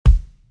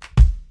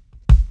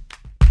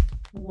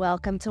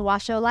Welcome to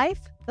Washoe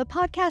Life, the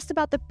podcast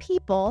about the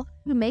people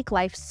who make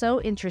life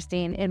so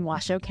interesting in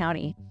Washoe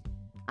County.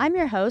 I'm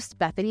your host,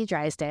 Bethany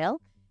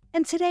Drysdale,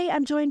 and today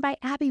I'm joined by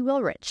Abby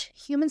Wilrich,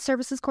 Human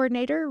Services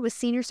Coordinator with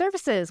Senior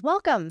Services.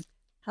 Welcome.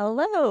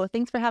 Hello.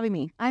 Thanks for having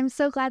me. I'm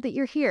so glad that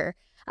you're here.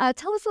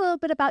 Tell us a little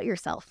bit about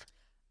yourself.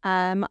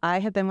 I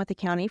have been with the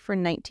county for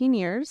 19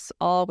 years,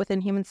 all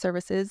within Human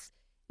Services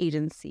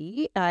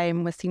Agency.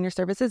 I'm with Senior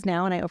Services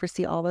now, and I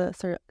oversee all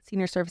the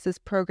Senior Services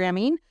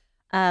programming.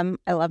 I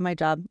love my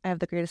job. I have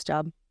the greatest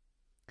job.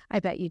 I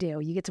bet you do.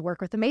 You get to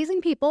work with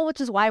amazing people, which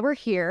is why we're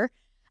here.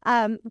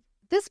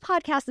 This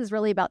podcast is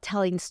really about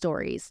telling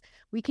stories.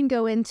 We can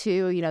go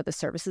into, the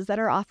services that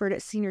are offered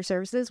at Senior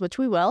Services, which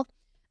we will.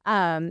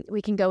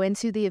 We can go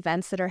into the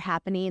events that are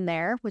happening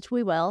there, which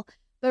we will.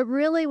 But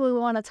really, we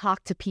want to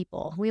talk to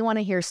people. We want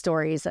to hear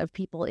stories of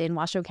people in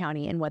Washoe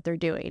County and what they're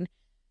doing.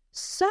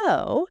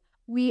 So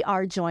we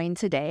are joined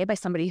today by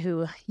somebody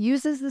who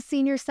uses the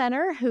Senior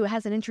Center, who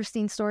has an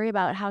interesting story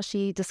about how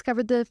she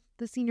discovered the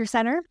Senior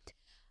Center.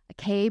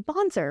 Kay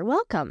Bonzer,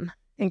 welcome.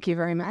 Thank you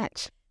very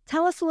much.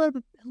 Tell us a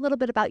little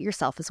bit about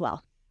yourself as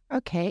well.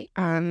 Okay.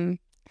 I'm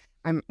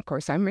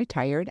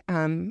retired.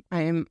 I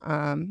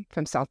am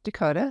from South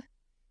Dakota,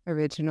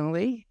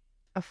 originally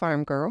a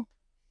farm girl.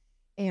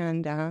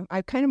 And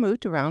I've kind of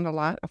moved around a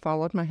lot. I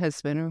followed my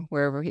husband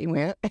wherever he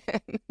went,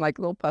 like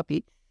a little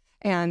puppy.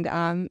 And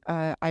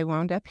I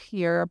wound up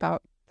here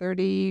about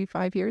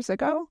 35 years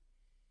ago.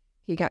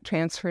 He got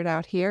transferred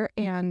out here,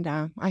 and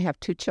I have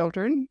 2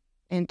 children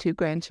and 2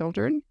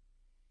 grandchildren.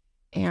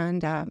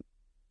 And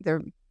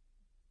they're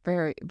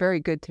very, very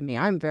good to me.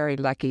 I'm very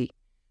lucky.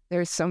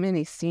 There's so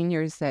many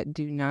seniors that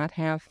do not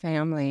have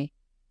family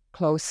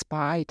close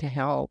by to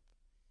help.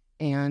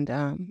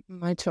 And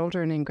my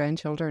children and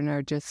grandchildren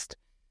are just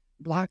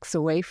blocks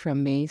away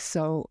from me,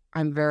 so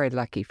I'm very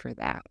lucky for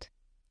that.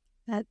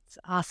 That's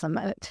awesome.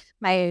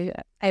 I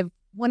have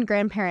one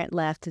grandparent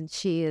left, and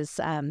she is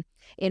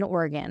in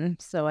Oregon,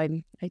 so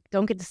I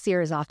don't get to see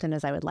her as often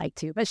as I would like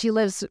to. But she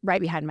lives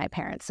right behind my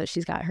parents, so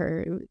she's got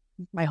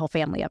my whole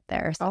family up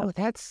there. So. Oh,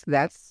 that's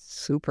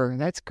super.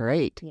 That's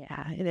great.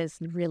 Yeah, it is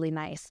really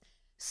nice.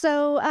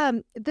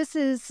 So this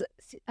is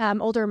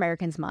Older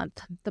Americans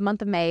Month. The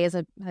month of May is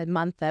a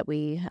month that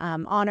we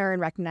honor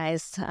and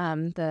recognize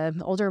the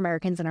older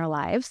Americans in our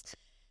lives.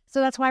 So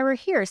that's why we're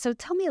here. So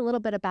tell me a little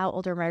bit about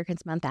Older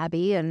Americans Month,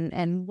 Abby,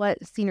 and what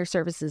Senior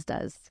Services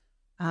does.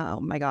 Oh,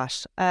 my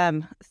gosh.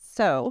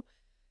 So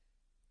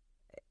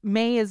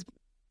May is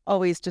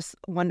always just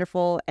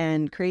wonderful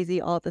and crazy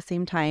all at the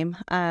same time.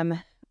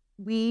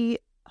 We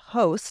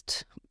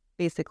host,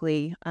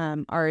 basically,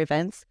 our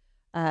events.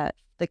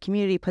 The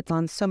community puts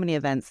on so many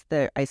events.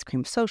 The ice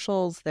cream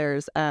socials.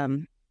 There's,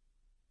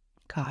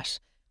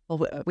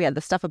 we had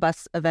the Stuff a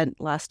Bus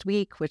event last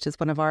week, which is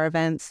one of our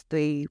events.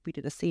 We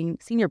did a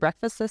senior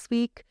breakfast this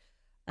week.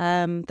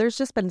 There's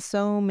just been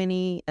so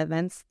many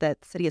events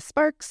that City of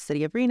Sparks,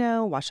 City of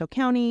Reno, Washoe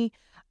County,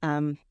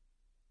 the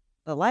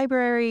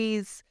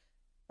libraries,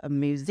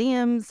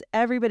 museums,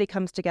 everybody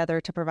comes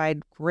together to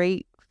provide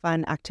great,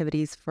 fun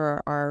activities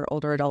for our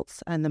older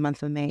adults in the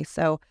month of May.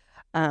 So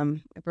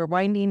we're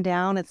winding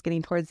down. It's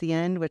getting towards the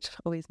end, which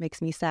always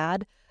makes me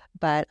sad.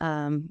 But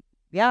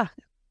yeah,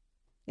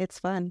 it's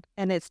fun.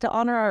 And it's to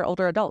honor our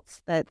older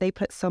adults, that they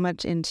put so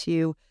much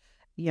into,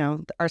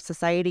 our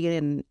society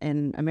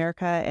in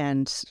America,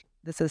 and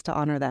this is to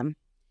honor them.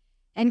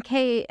 And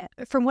Kay,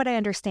 from what I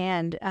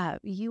understand,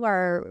 you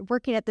are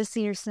working at the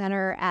Senior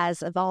Center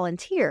as a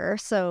volunteer.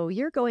 So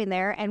you're going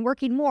there and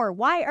working more.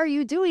 Why are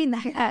you doing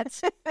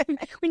that?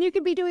 When you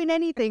could be doing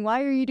anything,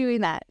 why are you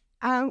doing that?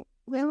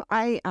 Well,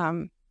 I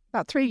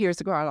about 3 years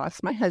ago, I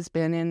lost my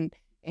husband,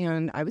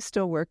 and I was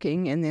still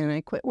working, and then I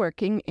quit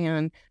working,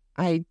 and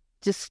I'm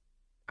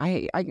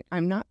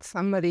not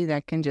somebody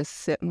that can just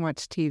sit and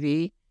watch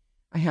TV.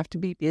 I have to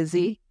be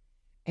busy.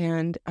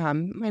 And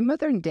my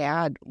mother and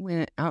dad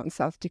went out in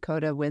South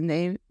Dakota when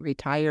they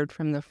retired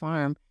from the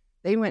farm.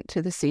 They went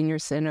to the Senior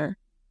Center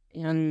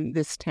in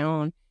this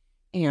town,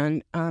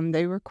 and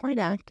they were quite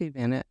active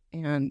in it.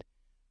 And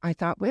I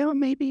thought, well,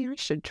 maybe I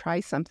should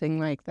try something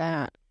like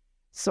that.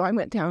 So I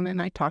went down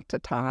and I talked to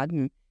Todd,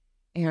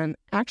 and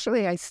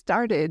actually I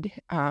started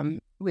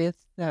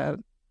with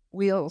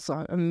Meals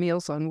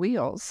on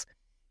Wheels,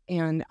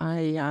 and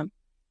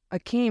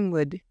Akeem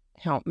would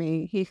help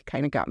me. He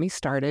kind of got me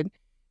started.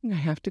 And I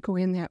have to go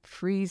in that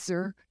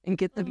freezer and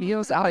get the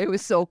meals out. It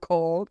was so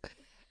cold.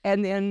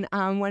 And then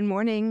one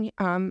morning,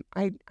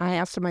 I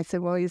asked him. I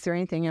said, "Well, is there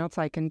anything else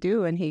I can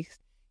do?" And he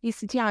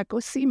said, "Yeah, go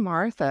see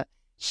Martha.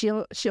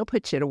 She'll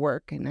put you to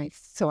work." And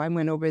so I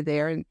went over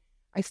there and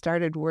I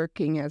started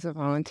working as a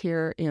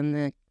volunteer in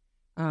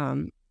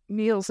the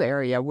meals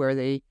area where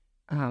they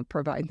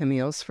provide the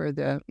meals for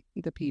the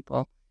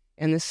people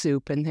and the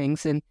soup and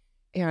things. And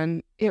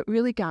it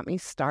really got me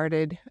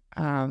started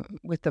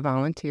with the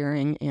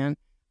volunteering, and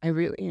I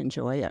really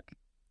enjoy it.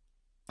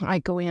 I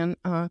go in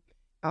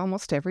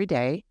almost every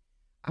day,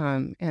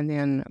 and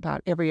then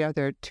about every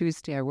other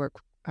Tuesday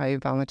I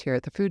volunteer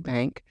at the food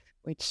bank,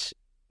 which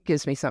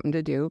gives me something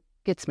to do,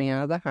 gets me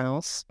out of the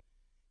house,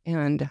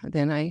 And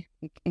then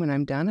when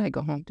I'm done, I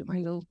go home to my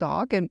little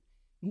dog and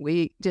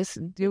we just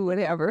do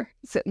whatever,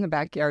 sit in the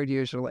backyard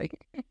usually.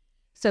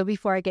 So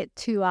before I get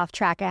too off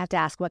track, I have to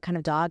ask what kind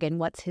of dog and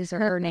what's his or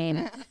her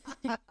name?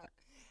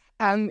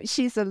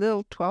 She's a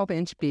little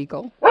 12-inch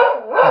beagle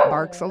that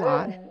barks a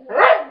lot.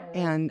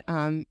 And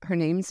her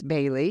name's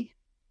Bailey.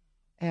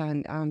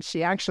 And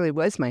she actually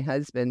was my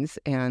husband's.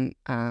 And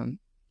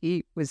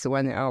he was the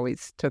one that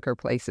always took her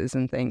places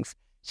and things.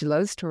 She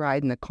loves to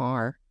ride in the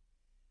car.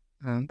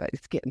 But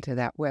it's getting to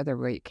that weather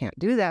where you can't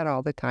do that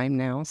all the time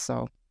now.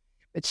 So,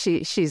 but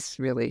she's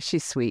sweet.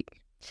 She's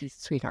a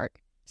sweetheart.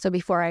 So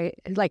before I,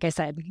 like I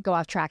said, go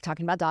off track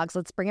talking about dogs,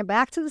 let's bring it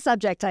back to the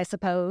subject, I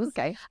suppose.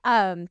 Okay.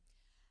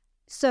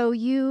 So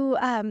you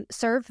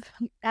serve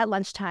at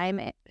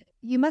lunchtime.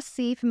 You must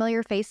see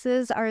familiar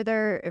faces. Are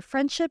there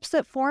friendships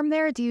that form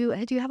there? Do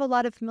you have a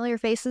lot of familiar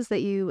faces that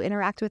you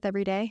interact with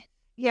every day?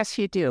 Yes,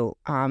 you do.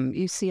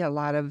 You see a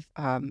lot of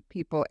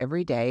people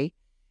every day.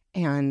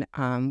 And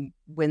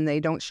when they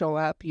don't show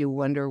up, you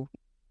wonder,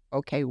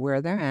 okay,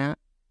 where they're at,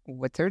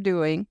 what they're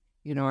doing,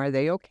 are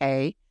they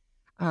okay?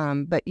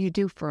 But you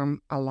do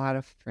form a lot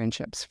of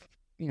friendships,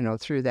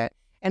 through that.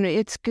 And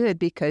it's good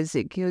because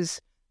it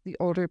gives the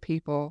older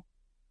people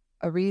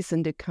a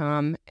reason to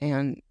come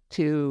and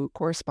to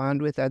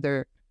correspond with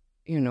other,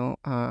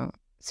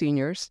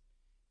 seniors.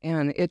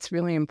 And it's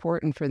really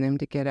important for them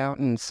to get out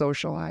and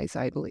socialize,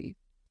 I believe.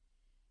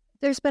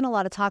 There's been a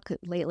lot of talk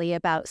lately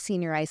about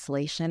senior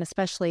isolation,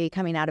 especially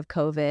coming out of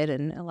COVID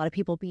and a lot of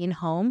people being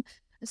home.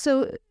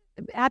 So,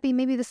 Abby,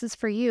 maybe this is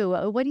for you.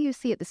 What do you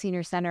see at the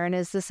Senior Center? And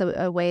is this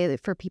a way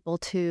for people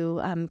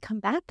to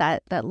combat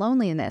that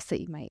loneliness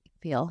that you might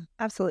feel?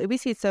 Absolutely. We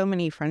see so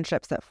many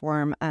friendships that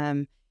form.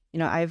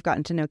 I've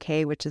gotten to know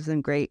Kay, which has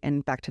been great.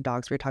 And back to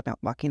dogs, we were talking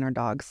about walking our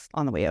dogs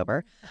on the way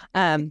over.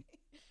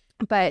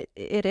 But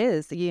it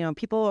is,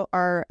 people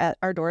are at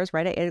our doors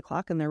right at 8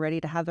 o'clock and they're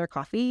ready to have their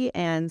coffee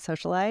and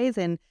socialize.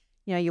 And,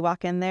 you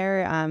walk in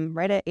there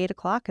right at 8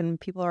 o'clock and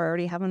people are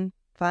already having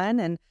fun.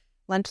 And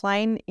lunch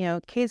line,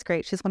 Kay's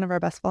great. She's one of our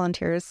best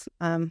volunteers.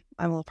 I'm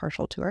a little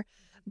partial to her.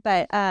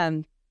 But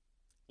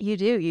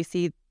you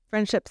see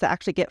friendships that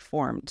actually get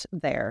formed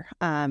there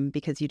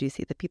because you do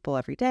see the people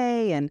every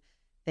day. And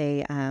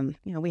they,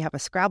 we have a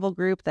Scrabble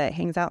group that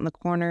hangs out in the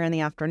corner in the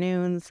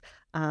afternoons.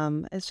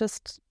 It's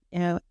just,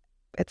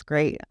 it's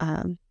great.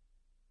 And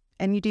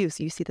you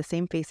see the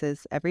same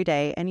faces every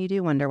day and you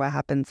do wonder what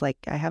happens. Like,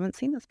 I haven't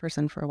seen this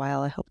person for a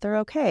while. I hope they're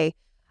okay.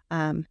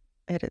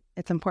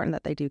 It's important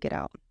that they do get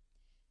out.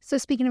 So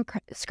speaking of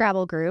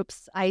Scrabble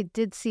groups, I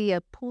did see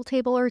a pool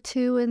table or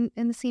two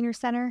in the Senior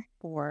Center.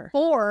 Four.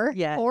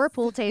 Yes. 4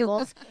 pool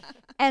tables.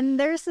 And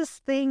there's this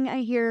thing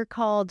I hear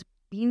called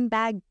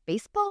beanbag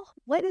baseball.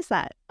 What is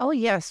that? Oh,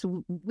 yes.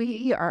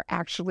 We are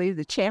actually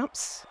the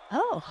champs.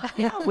 Oh.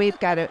 Yeah, we've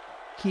got a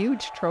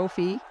huge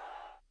trophy.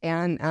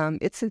 And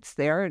it sits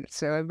there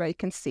so everybody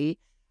can see.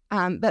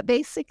 But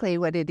basically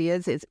what it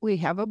is we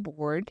have a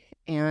board.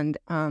 And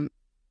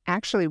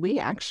we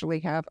actually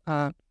have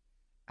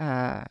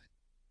a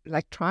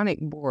electronic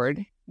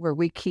board where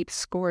we keep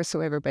score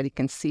so everybody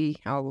can see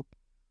how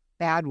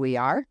bad we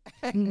are.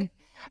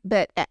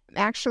 But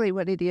actually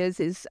what it is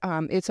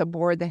it's a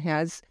board that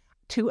has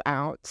 2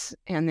 outs.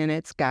 And then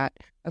it's got,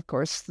 of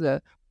course,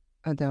 the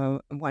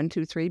 1,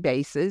 2, 3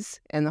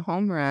 bases and the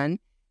home run.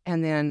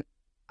 And then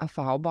a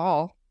foul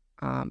ball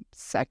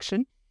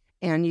section,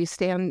 and you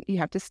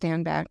have to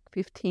stand back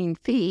 15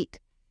 feet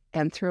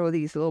and throw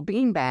these little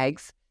bean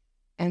bags,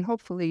 and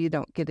hopefully you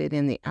don't get it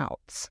in the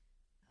outs.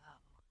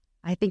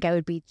 I think I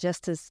would be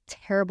just as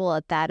terrible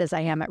at that as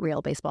I am at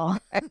real baseball.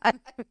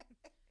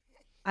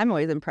 I'm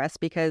always impressed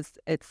because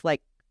it's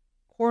like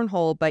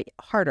cornhole, but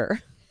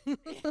harder.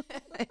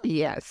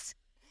 Yes,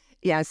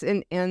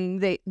 and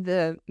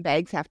the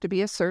bags have to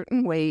be a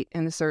certain weight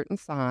and a certain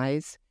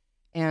size,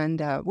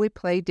 and we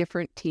play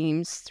different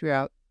teams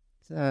throughout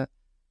the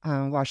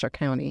Washoe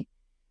County,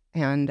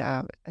 and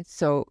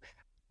so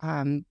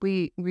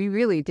we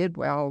really did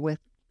well with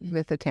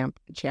the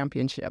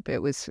championship.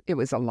 It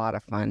was a lot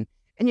of fun,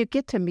 and you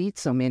get to meet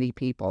so many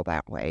people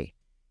that way,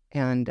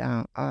 and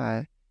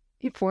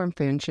you form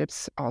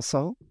friendships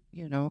also,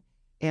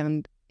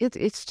 and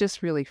it's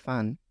just really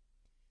fun.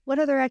 What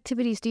other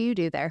activities do you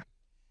do there?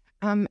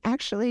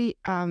 Actually,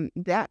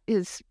 that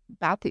is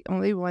about the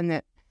only one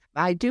that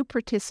I do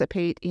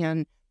participate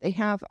in. They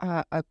have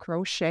a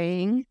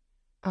crocheting.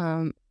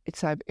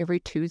 It's every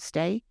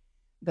Tuesday,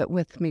 but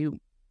with me,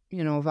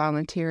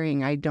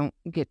 volunteering, I don't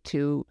get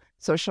to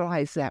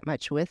socialize that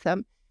much with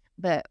them.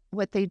 But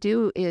what they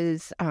do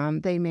is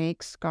they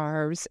make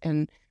scarves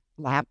and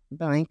lap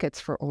blankets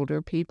for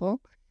older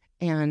people.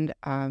 And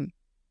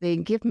they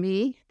give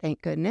me,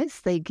 thank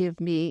goodness, they give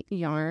me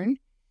yarn.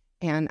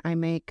 And I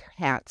make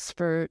hats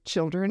for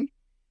children.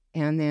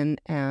 And then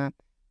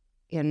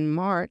in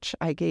March,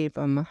 I gave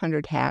them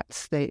 100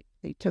 hats. They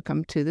took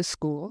them to the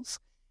schools.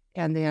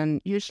 And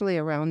then usually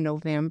around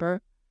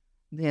November,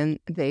 then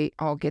they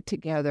all get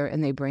together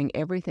and they bring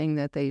everything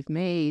that they've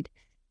made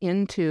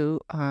into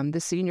the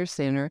Senior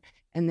Center,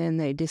 and then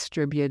they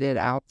distribute it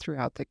out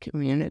throughout the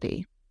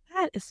community.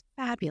 That is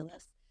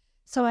fabulous.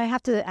 So I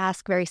have to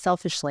ask very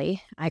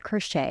selfishly, I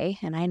crochet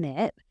and I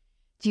knit.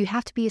 Do you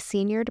have to be a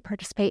senior to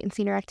participate in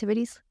senior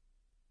activities?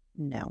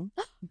 No.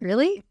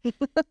 Really?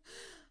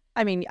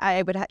 I mean,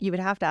 you would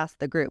have to ask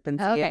the group and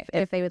see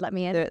if they would let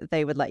me in.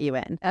 They would let you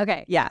in.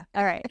 Okay. Yeah.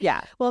 All right.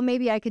 Yeah. Well,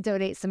 maybe I could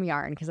donate some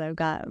yarn because I've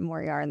got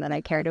more yarn than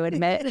I care to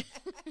admit.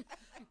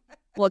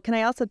 Well, can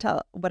I also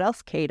tell what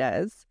else Kay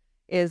does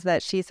is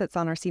that she sits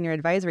on our senior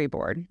advisory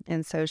board.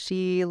 And so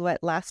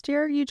last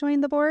year you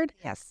joined the board?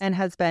 Yes. And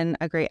has been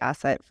a great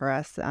asset for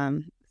us.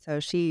 So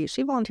she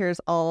volunteers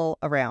all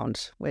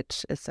around,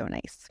 which is so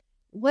nice.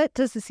 What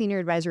does the senior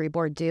advisory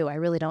board do? I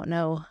really don't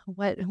know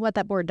what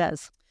that board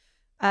does.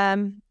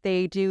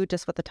 They do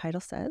just what the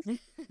title says.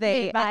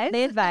 They advise.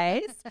 They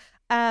advise.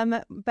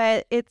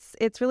 But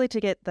it's really to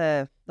get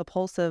the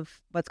pulse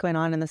of what's going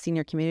on in the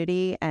senior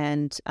community.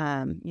 And,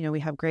 we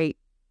have great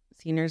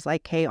seniors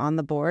like Kay on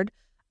the board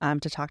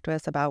to talk to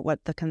us about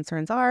what the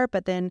concerns are.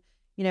 But then,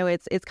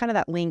 it's kind of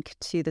that link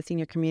to the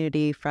senior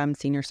community from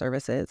senior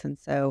services. And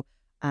so,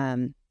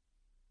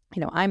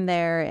 I'm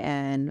there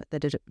and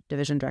the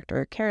division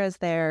director, Kara's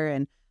there.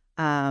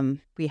 And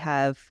we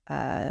have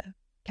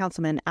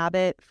Councilman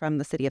Abbott from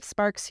the city of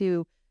Sparks,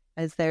 who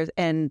is there,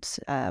 and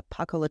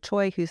Paco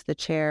LaChoy, who's the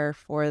chair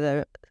for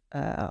the,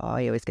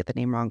 I always get the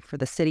name wrong, for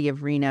the city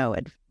of Reno.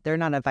 They're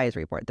not an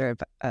advisory board, they're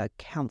a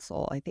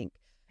council, I think.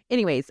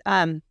 Anyways,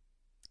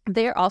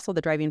 they're also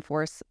the driving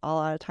force a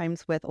lot of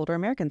times with Older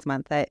Americans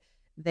Month, that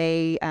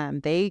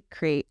they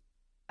create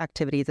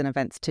activities and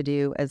events to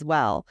do as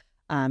well.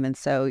 And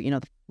so,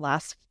 the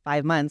last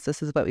 5 months,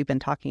 this is what we've been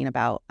talking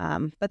about.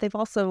 But they've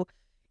also,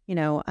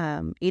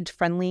 Age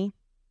Friendly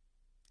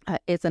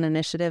is an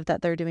initiative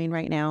that they're doing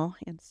right now.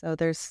 And so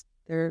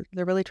they're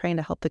really trying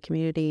to help the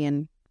community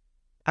and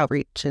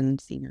outreach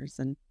and seniors.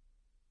 And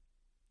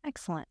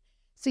excellent.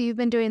 So you've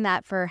been doing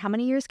that for how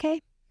many years,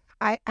 Kay?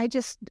 I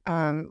just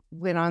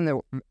went on the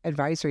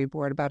advisory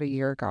board about a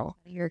year ago.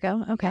 A year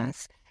ago? Okay.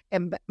 Yes.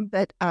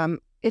 But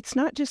it's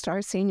not just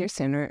our senior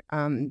center.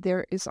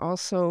 There is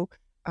also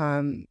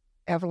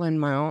Evelyn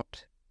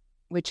Mount,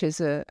 which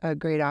is a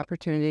great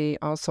opportunity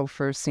also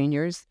for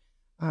seniors.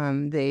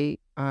 They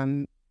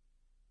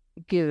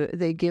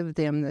give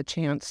them the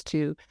chance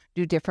to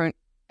do different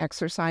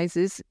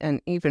exercises and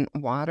even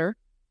water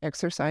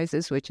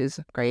exercises, which is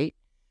great.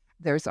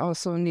 There's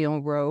also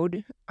Neil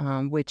Road,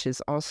 which is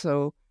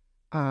also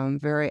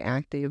very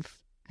active,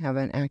 have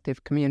an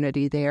active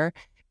community there.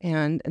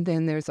 And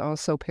then there's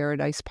also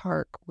Paradise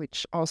Park,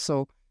 which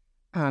also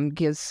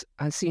gives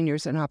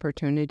seniors an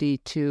opportunity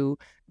to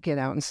get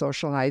out and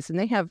socialize. And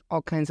they have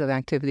all kinds of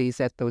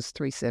activities at those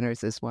 3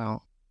 centers as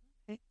well.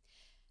 Okay.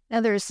 Now,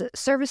 there's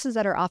services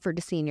that are offered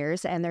to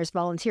seniors, and there's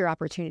volunteer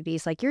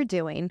opportunities like you're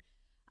doing.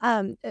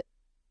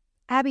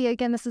 Abby,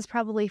 again, this is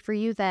probably for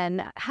you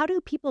then. How do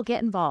people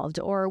get involved,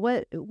 or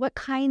what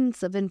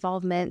kinds of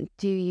involvement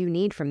do you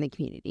need from the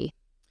community?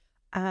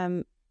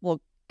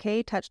 Well,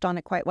 Kay touched on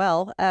it quite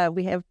well.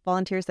 We have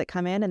volunteers that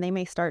come in and they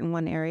may start in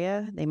one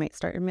area. They might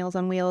start in Meals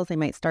on Wheels. They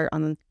might start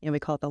on, we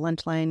call it the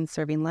lunch line,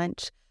 serving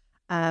lunch.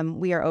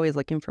 We are always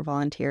looking for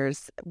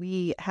volunteers.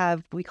 We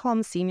call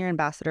them senior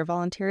ambassador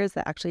volunteers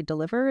that actually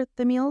deliver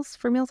the meals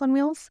for Meals on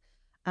Wheels,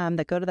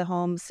 that go to the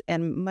homes.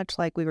 And much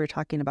like we were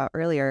talking about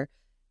earlier,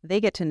 they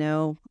get to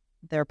know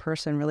their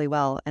person really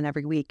well and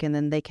every week. And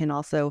then they can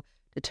also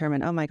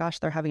determine, oh my gosh,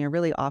 they're having a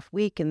really off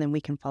week. And then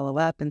we can follow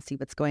up and see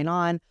what's going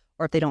on.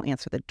 Or if they don't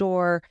answer the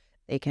door,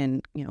 they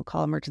can,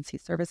 call emergency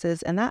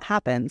services. And that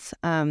happens.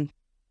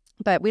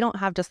 But we don't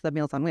have just the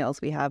Meals on Wheels.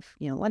 We have,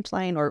 lunch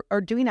line or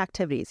doing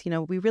activities.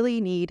 We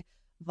really need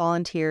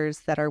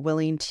volunteers that are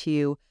willing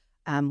to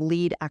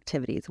lead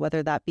activities,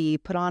 whether that be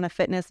put on a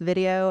fitness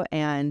video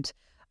and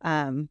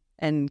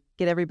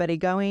get everybody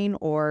going,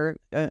 or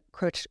a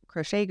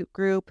crochet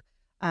group.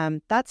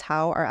 That's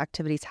how our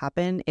activities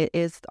happen. It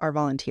is our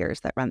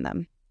volunteers that run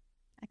them.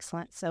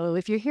 Excellent. So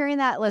if you're hearing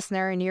that,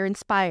 listener, and you're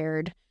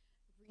inspired,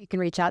 you can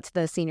reach out to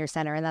the Senior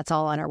Center, and that's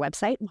all on our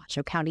website,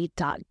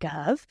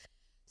 washoecounty.gov.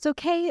 So,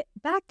 Kay,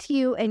 back to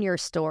you and your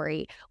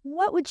story.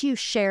 What would you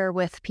share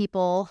with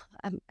people?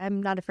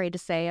 I'm not afraid to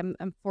say I'm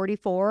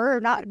 44,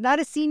 not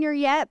a senior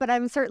yet, but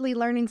I'm certainly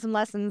learning some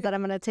lessons that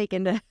I'm going to take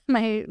into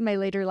my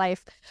later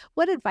life.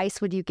 What advice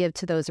would you give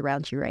to those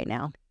around you right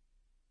now?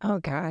 Oh,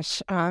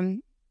 gosh.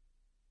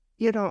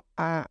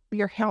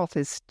 Your health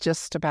is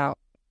just about,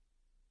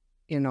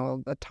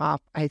 the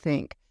top, I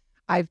think.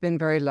 I've been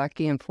very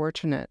lucky and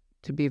fortunate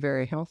to be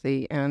very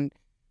healthy. And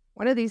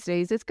one of these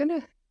days it's going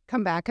to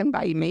come back and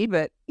bite me,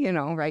 but,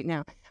 right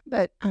now.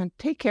 But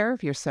take care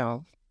of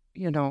yourself,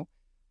 you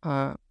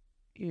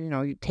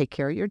take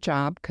care of your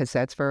job, because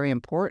that's very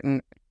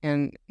important.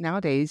 And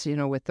nowadays,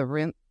 with the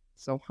rent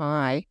so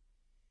high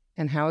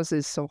and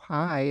houses so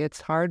high,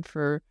 it's hard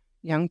for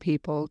young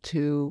people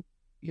to,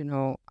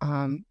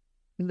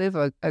 live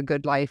a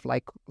good life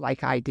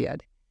like I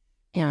did.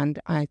 And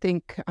I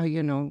think,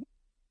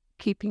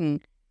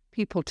 keeping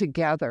people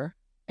together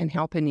and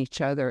helping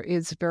each other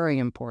is very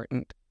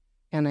important.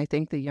 And I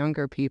think the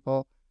younger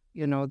people,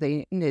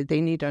 they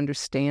need to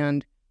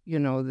understand,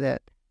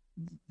 that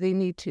they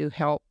need to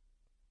help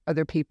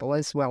other people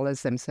as well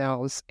as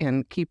themselves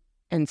and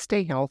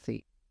stay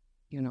healthy.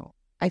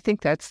 I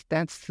think that's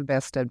the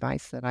best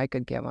advice that I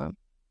could give them.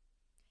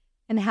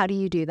 And how do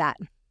you do that?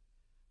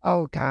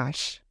 Oh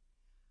gosh,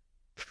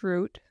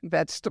 fruit,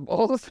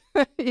 vegetables.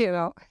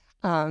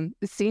 The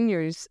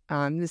seniors,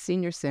 the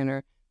senior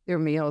center, their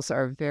meals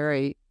are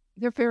they're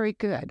very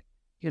good.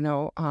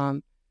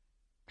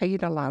 I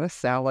eat a lot of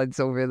salads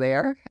over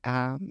there,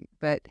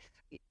 but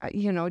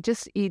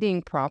just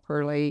eating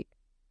properly,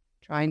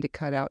 trying to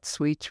cut out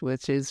sweets,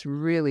 which is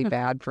really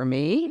bad for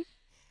me.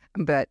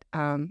 But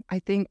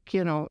I think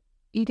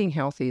eating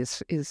healthy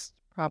is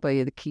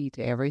probably the key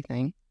to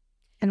everything.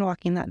 And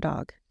walking that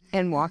dog.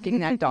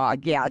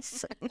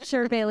 Yes. I'm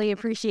sure Bailey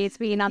appreciates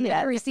being on the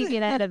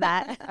receiving end of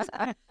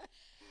that.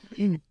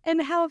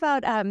 And how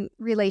about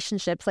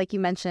relationships? Like you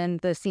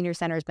mentioned, the senior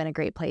center has been a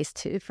great place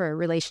for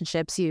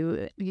relationships.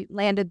 You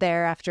landed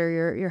there after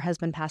your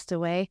husband passed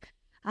away.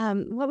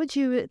 What would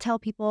you tell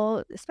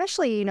people,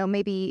 especially,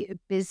 maybe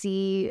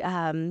busy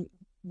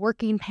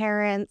working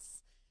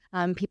parents,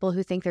 people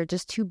who think they're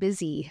just too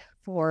busy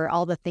for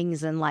all the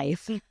things in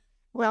life?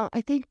 Well,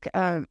 I think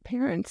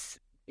parents,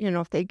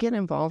 if they get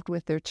involved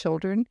with their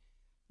children,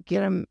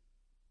 get them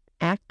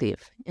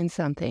active in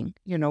something,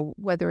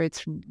 whether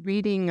it's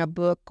reading a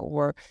book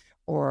or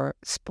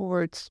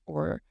sports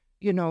or,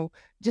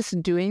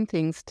 just doing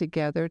things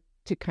together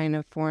to kind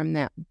of form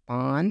that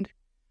bond.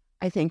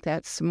 I think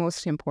that's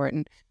most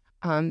important.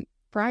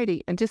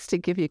 Friday, and just to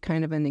give you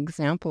kind of an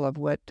example of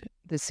what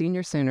the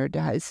senior center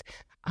does,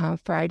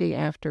 Friday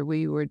after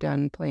we were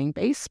done playing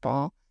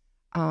baseball,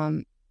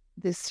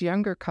 this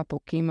younger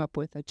couple came up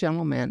with a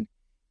gentleman,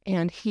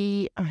 and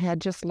he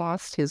had just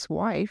lost his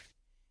wife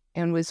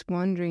and was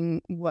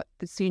wondering what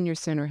the senior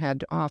center had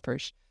to offer.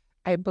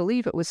 I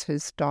believe it was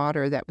his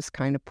daughter that was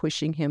kind of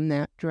pushing him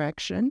that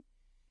direction.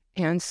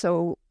 And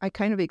so I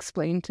kind of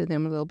explained to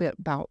them a little bit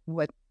about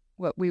what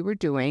we were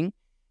doing,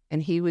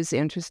 and he was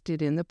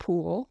interested in the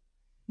pool.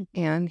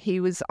 And he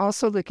was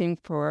also looking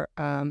for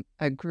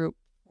a group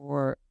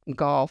for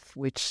golf,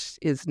 which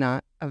is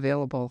not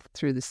available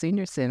through the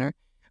senior center,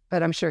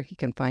 but I'm sure he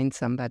can find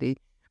somebody.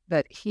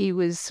 But he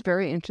was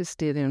very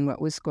interested in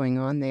what was going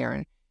on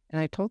there.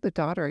 And I told the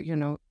daughter,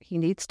 he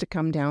needs to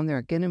come down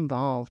there, get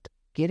involved,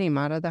 get him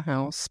out of the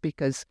house,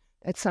 because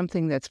that's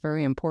something that's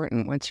very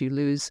important. Once you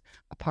lose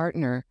a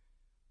partner,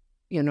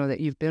 that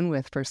you've been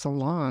with for so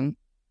long,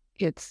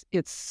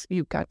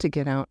 you've got to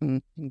get out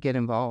and get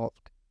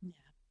involved. Yeah.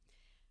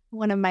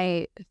 One of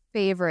my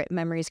favorite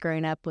memories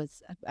growing up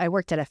was I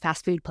worked at a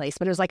fast food place,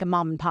 but it was like a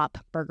mom and pop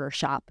burger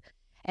shop.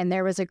 And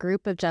there was a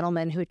group of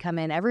gentlemen who would come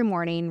in every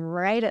morning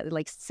right at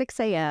like 6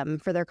 a.m.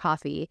 for their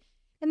coffee.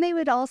 And they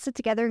would all sit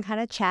together and kind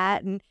of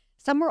chat. And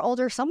some were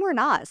older, some were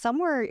not. Some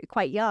were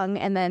quite young.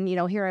 And then,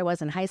 here I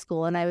was in high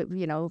school. And I,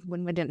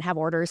 when we didn't have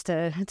orders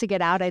to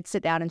get out, I'd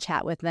sit down and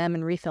chat with them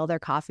and refill their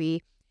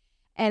coffee.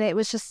 And it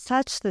was just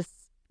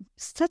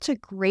such a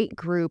great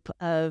group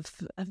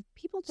of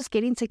people just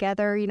getting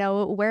together,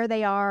 where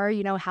they are,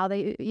 how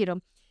they,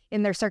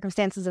 in their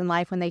circumstances in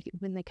life when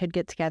they could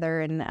get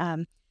together.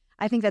 And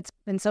I think that's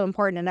been so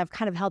important. And I've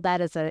kind of held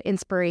that as an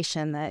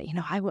inspiration that,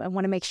 I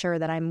want to make sure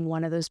that I'm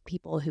one of those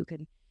people who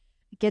can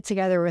get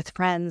together with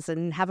friends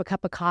and have a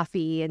cup of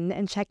coffee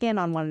and check in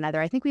on one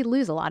another. I think we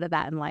lose a lot of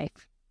that in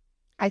life.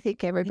 I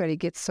think everybody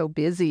gets so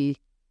busy,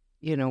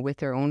 with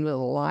their own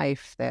little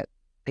life that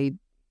they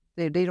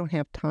don't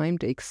have time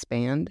to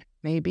expand,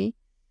 maybe.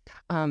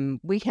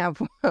 We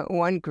have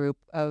one group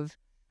of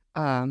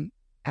at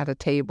a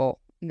table,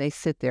 and they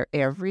sit there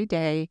every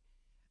day.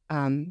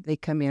 They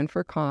come in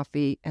for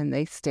coffee and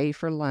they stay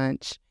for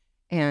lunch,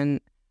 and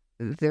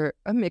they're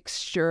a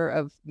mixture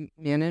of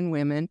men and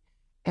women,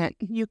 and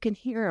you can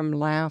hear them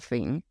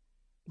laughing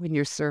when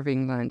you're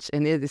serving lunch.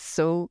 And it is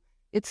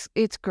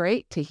it's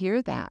great to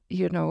hear that,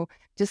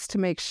 just to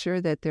make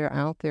sure that they're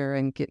out there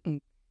and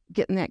getting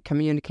that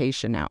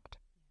communication out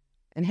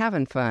and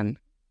having fun.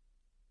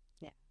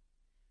 Yeah.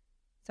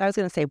 So I was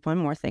going to say one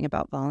more thing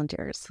about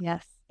volunteers.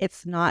 Yes.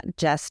 It's not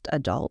just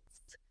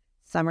adults.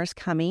 Summer's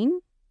coming.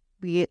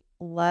 We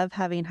love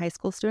having high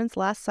school students.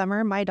 Last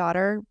summer, my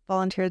daughter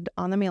volunteered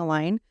on the meal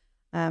line,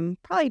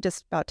 probably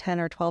just about 10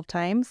 or 12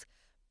 times.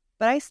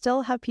 But I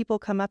still have people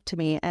come up to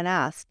me and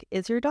ask,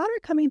 is your daughter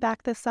coming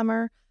back this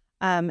summer?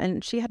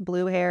 And she had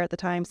blue hair at the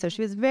time, so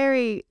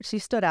she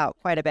stood out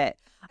quite a bit.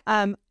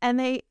 And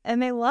they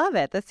love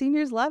it. The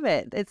seniors love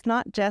it. It's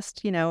not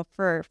just,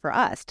 for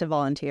us to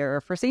volunteer or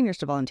for seniors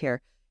to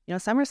volunteer.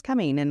 Summer's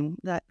coming, and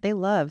they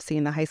love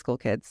seeing the high school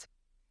kids.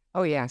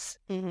 Oh, yes.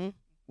 Mm-hmm.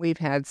 We've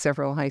had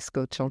several high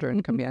school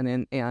children come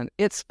in, and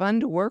it's fun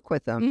to work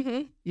with them.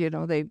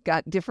 Mm-hmm. They've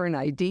got different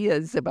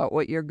ideas about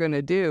what you're going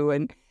to do,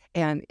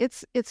 and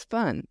it's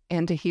fun.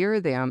 And to hear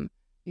them,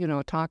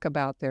 talk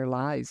about their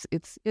lives,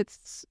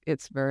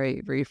 it's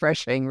very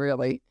refreshing,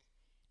 really.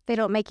 They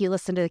don't make you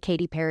listen to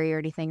Katy Perry or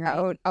anything,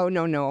 right? Oh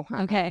no.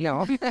 Okay.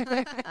 No.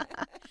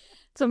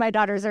 So my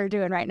daughters are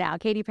doing right now,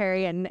 Katy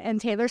Perry and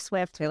Taylor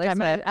Swift. I'm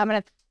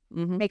going to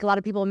make a lot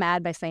of people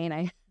mad by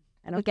saying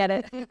I don't get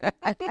it.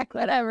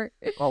 Whatever.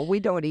 Well, we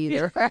don't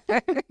either.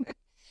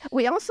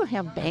 We also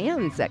have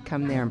bands that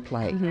come there and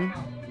play.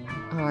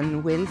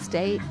 On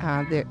Wednesday,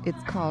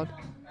 it's called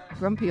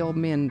Grumpy Old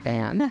Men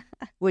Band,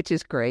 which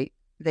is great.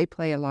 They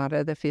play a lot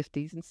of the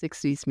 50s and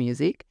 60s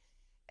music.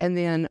 And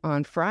then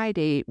on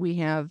Friday, we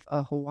have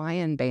a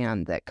Hawaiian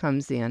band that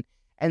comes in,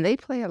 and they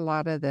play a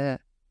lot of the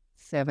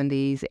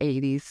 70s,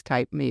 80s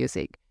type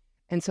music.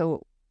 And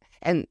so,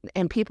 and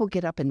people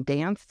get up and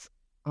dance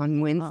on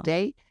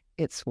Wednesday. Oh.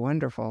 It's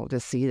wonderful to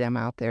see them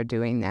out there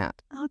doing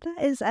that. Oh,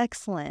 that is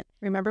excellent.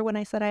 Remember when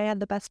I said I had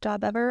the best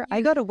job ever?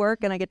 I go to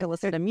work and I get to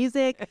listen to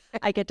music.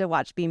 I get to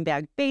watch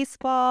beanbag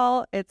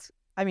baseball.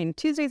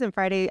 Tuesdays and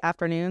Friday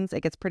afternoons, it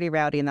gets pretty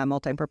rowdy in that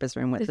multi-purpose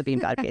room with the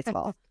beanbag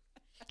baseball.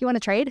 You want to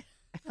trade?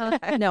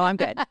 No, I'm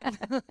good.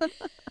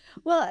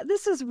 Well,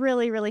 this is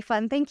really, really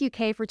fun. Thank you,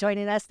 Kay, for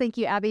joining us. Thank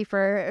you, Abby,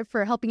 for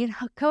helping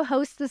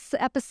co-host this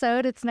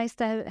episode. It's nice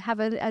to have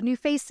a new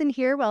face in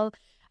here. Well,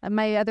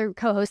 my other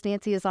co-host,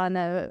 Nancy, is on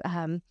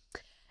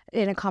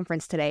in a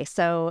conference today.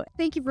 So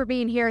thank you for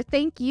being here.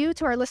 Thank you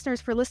to our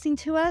listeners for listening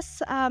to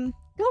us.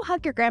 Go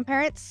hug your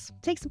grandparents,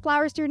 take some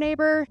flowers to your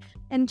neighbor,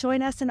 and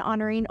join us in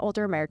honoring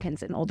older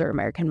Americans in Older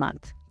American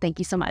Month. Thank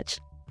you so much.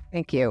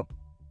 Thank you.